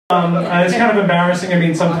It's kind of embarrassing. I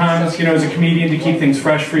mean, sometimes, you know, as a comedian, to keep things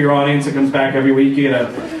fresh for your audience that comes back every week, you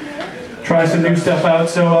gotta try some new stuff out.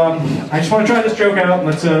 So I just want to try this joke out, and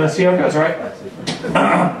let's see how it goes, all right?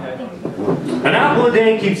 An apple a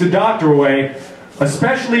day keeps the doctor away,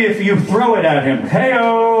 especially if you throw it at him.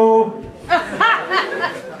 Hey-o!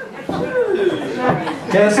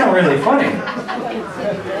 Yeah, that's not really funny.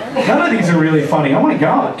 None of these are really funny. Oh my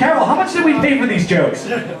God. Carol, how much did we pay for these jokes? I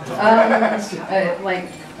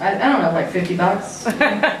don't know, like 50 bucks.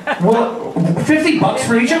 Well, 50 bucks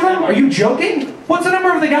for each of them? Are you joking? What's the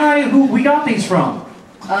number of the guy who we got these from?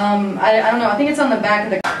 I don't know. I think it's on the back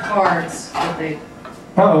of the cards that they...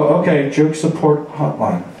 Oh, okay. Joke support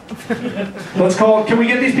hotline. Let's call. Can we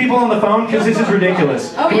get these people on the phone? Because this is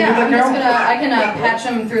ridiculous. Oh yeah, I can patch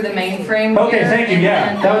them through the mainframe. Okay, here, thank you.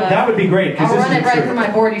 Yeah, that would be great. I'll run it right through my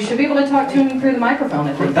board. You should be able to talk to him through the microphone.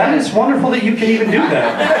 I think. That is wonderful that you can even do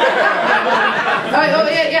that. Oh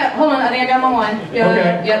yeah. Hold on, I think I got my one. Yeah,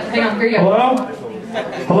 okay. Yeah, hang on. Here you go.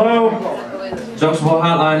 Hello. Joke support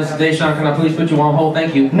hotline. This is Sean. Can I please put you on hold?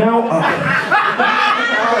 Thank you. No.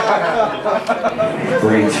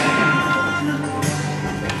 Great.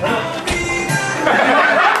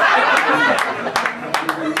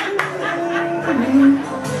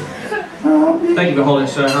 Thank you for holding,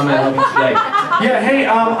 sir. How may I help you today? Yeah, hey,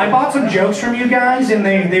 I bought some jokes from you guys, and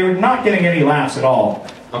they were not getting any laughs at all.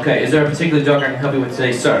 Okay, is there a particular joke I can help you with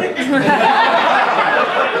today, sir?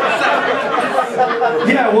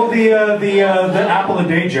 Yeah, well, the apple a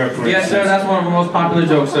day joke, for Yes, sir, that's one of the most popular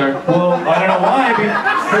jokes, sir. Well, I don't know why,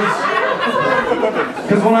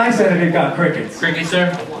 because when I said it got crickets. Cricket,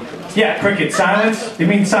 sir? Yeah, cricket. Silence? It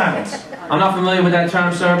means silence. I'm not familiar with that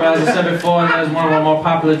term, sir, but as I said before, that is one of our more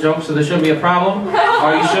popular jokes, so there shouldn't be a problem.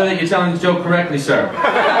 Are you sure that you're telling the joke correctly, sir?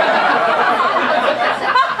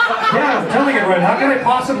 Yeah, I'm telling it right. How can I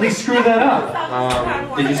possibly screw that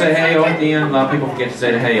up? Did you say hey-o at the end? A lot of people forget to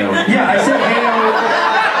say the hey-o. Yeah, I said hey-o.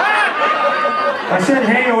 I said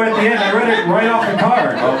hey-o at the end. I read it right off the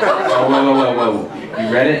card. Oh, whoa.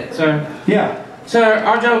 You read it, sir? Yeah. Sir,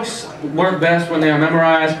 our jokes work best when they are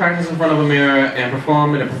memorized, practiced in front of a mirror, and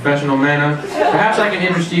performed in a professional manner. Perhaps I can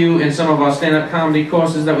interest you in some of our stand-up comedy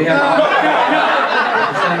courses that we have.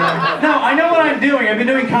 No, I know what I'm doing. I've been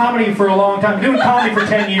doing comedy for a long time. I've been doing comedy for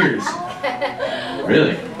 10 years.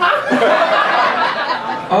 Really?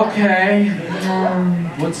 Okay.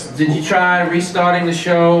 Did you try restarting the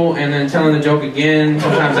show and then telling the joke again?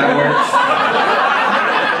 Sometimes that works.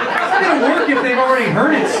 It's not gonna work if they've already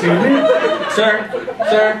heard it, stupid. Sir.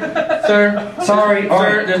 Sorry.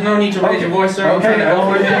 Sir, there's no need to raise your voice, sir. Okay,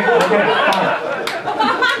 fine.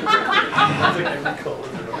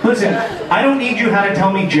 Listen, I don't need you how to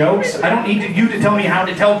tell me jokes. I don't need you to tell me how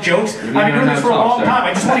to tell jokes. I've been doing this for a long time.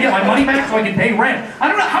 I just want to get my money back so I can pay rent. I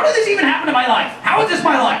don't know, how did this even happen to my life? How is this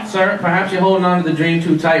my life? Sir, perhaps you're holding on to the dream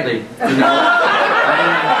too tightly. You know?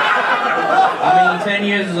 I mean, 10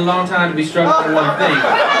 years is a long time to be struggling for one thing.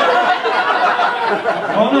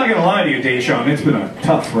 Well, I'm not going to lie to you, Deshaun. It's been a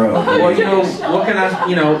tough road. Well, you know, what can I,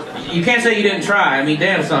 you can't say you didn't try. I mean,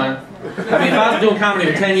 damn, son. I mean, if I was doing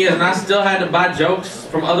comedy for 10 years and I still had to buy jokes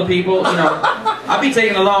from other people, I'd be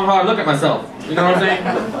taking a long, hard look at myself. You know what I'm saying?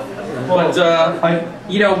 But,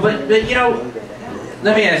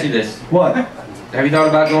 let me ask you this. What? Have you thought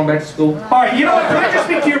about going back to school? All right, you know what? Can I just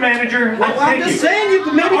speak to your manager? Well, I'm just saying you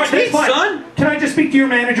can maybe teach, son. Can I just speak to your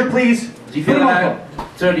manager, please? Do you feel that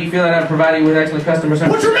sir, do you feel that I've provided you with excellent customer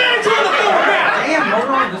service? Put your manager on the phone now! Damn, hold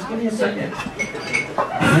on, just give me a second.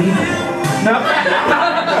 No.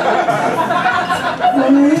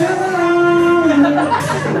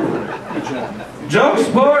 Joke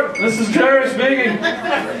support, this is Jerry speaking.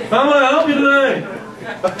 How may I help you today?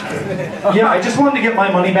 Yeah, I just wanted to get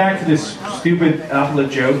my money back for this stupid apple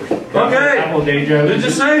joke. Okay. Apple day joke. Did you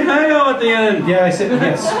say hey-o at the end? Yeah, I said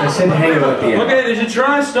yes. I said hey-o at the end. Okay, did you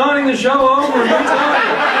try starting the show over and restarting?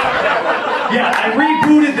 Yeah, I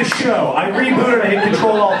rebooted the show. I hit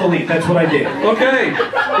Control-Alt-Delete. That's what I did. Okay,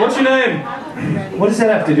 what's your name? What does that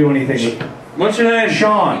have to do anything with? What's your name?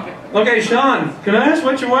 Sean. Okay, Sean, can I ask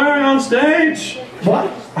what you're wearing on stage? What?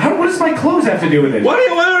 What does my clothes have to do with it? What are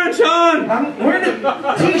you wearing, Sean? I'm wearing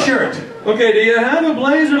a t-shirt. Okay, do you have a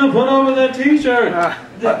blazer to put over that t-shirt?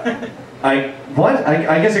 What?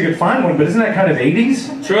 I guess I could find one, but isn't that kind of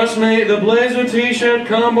 80s? Trust me, the blazer t-shirt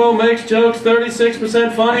combo makes jokes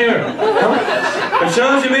 36% funnier. It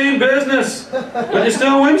shows you mean business, but you're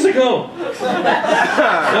still whimsical.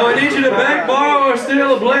 Now I need you to beg, borrow, or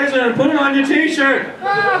steal a blazer and put it on your t-shirt.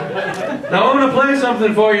 Now I'm going to play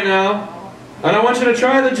something for you now, and I want you to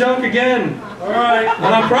try the joke again. Alright.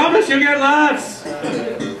 And I promise you'll get laughs.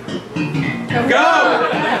 Go!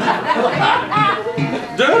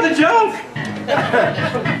 Do the joke!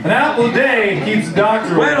 An apple a day keeps the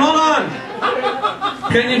doctor away. Wait, hold on!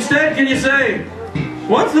 Can you say,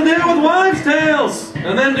 what's the deal with wives' tales?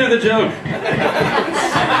 And then do the joke.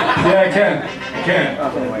 Yeah, I can.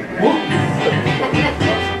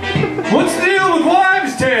 What's the deal with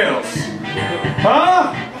wives' tales?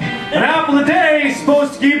 Huh? An apple a day is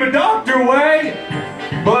supposed to keep a doctor away,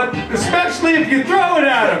 but especially if you throw it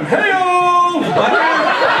at him. Hey-o!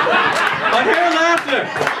 I hear laughter.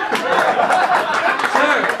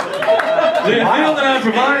 Sir, do you feel that I'm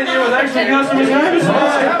providing you with extra customer service?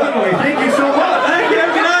 Definitely. Thank you so much. Thank you.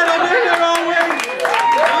 Good night. I'll be here all week.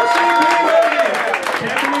 I'll see you later.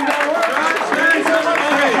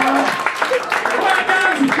 Alright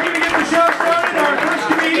guys, we're going to get the show started. Our first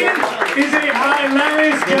comedian is a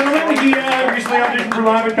hilarious gentleman. He recently auditioned for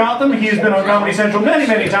Live at Gotham. He has been on Comedy Central many,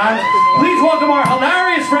 many times. Please welcome our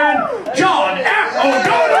hilarious friend, Sean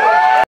Crespo.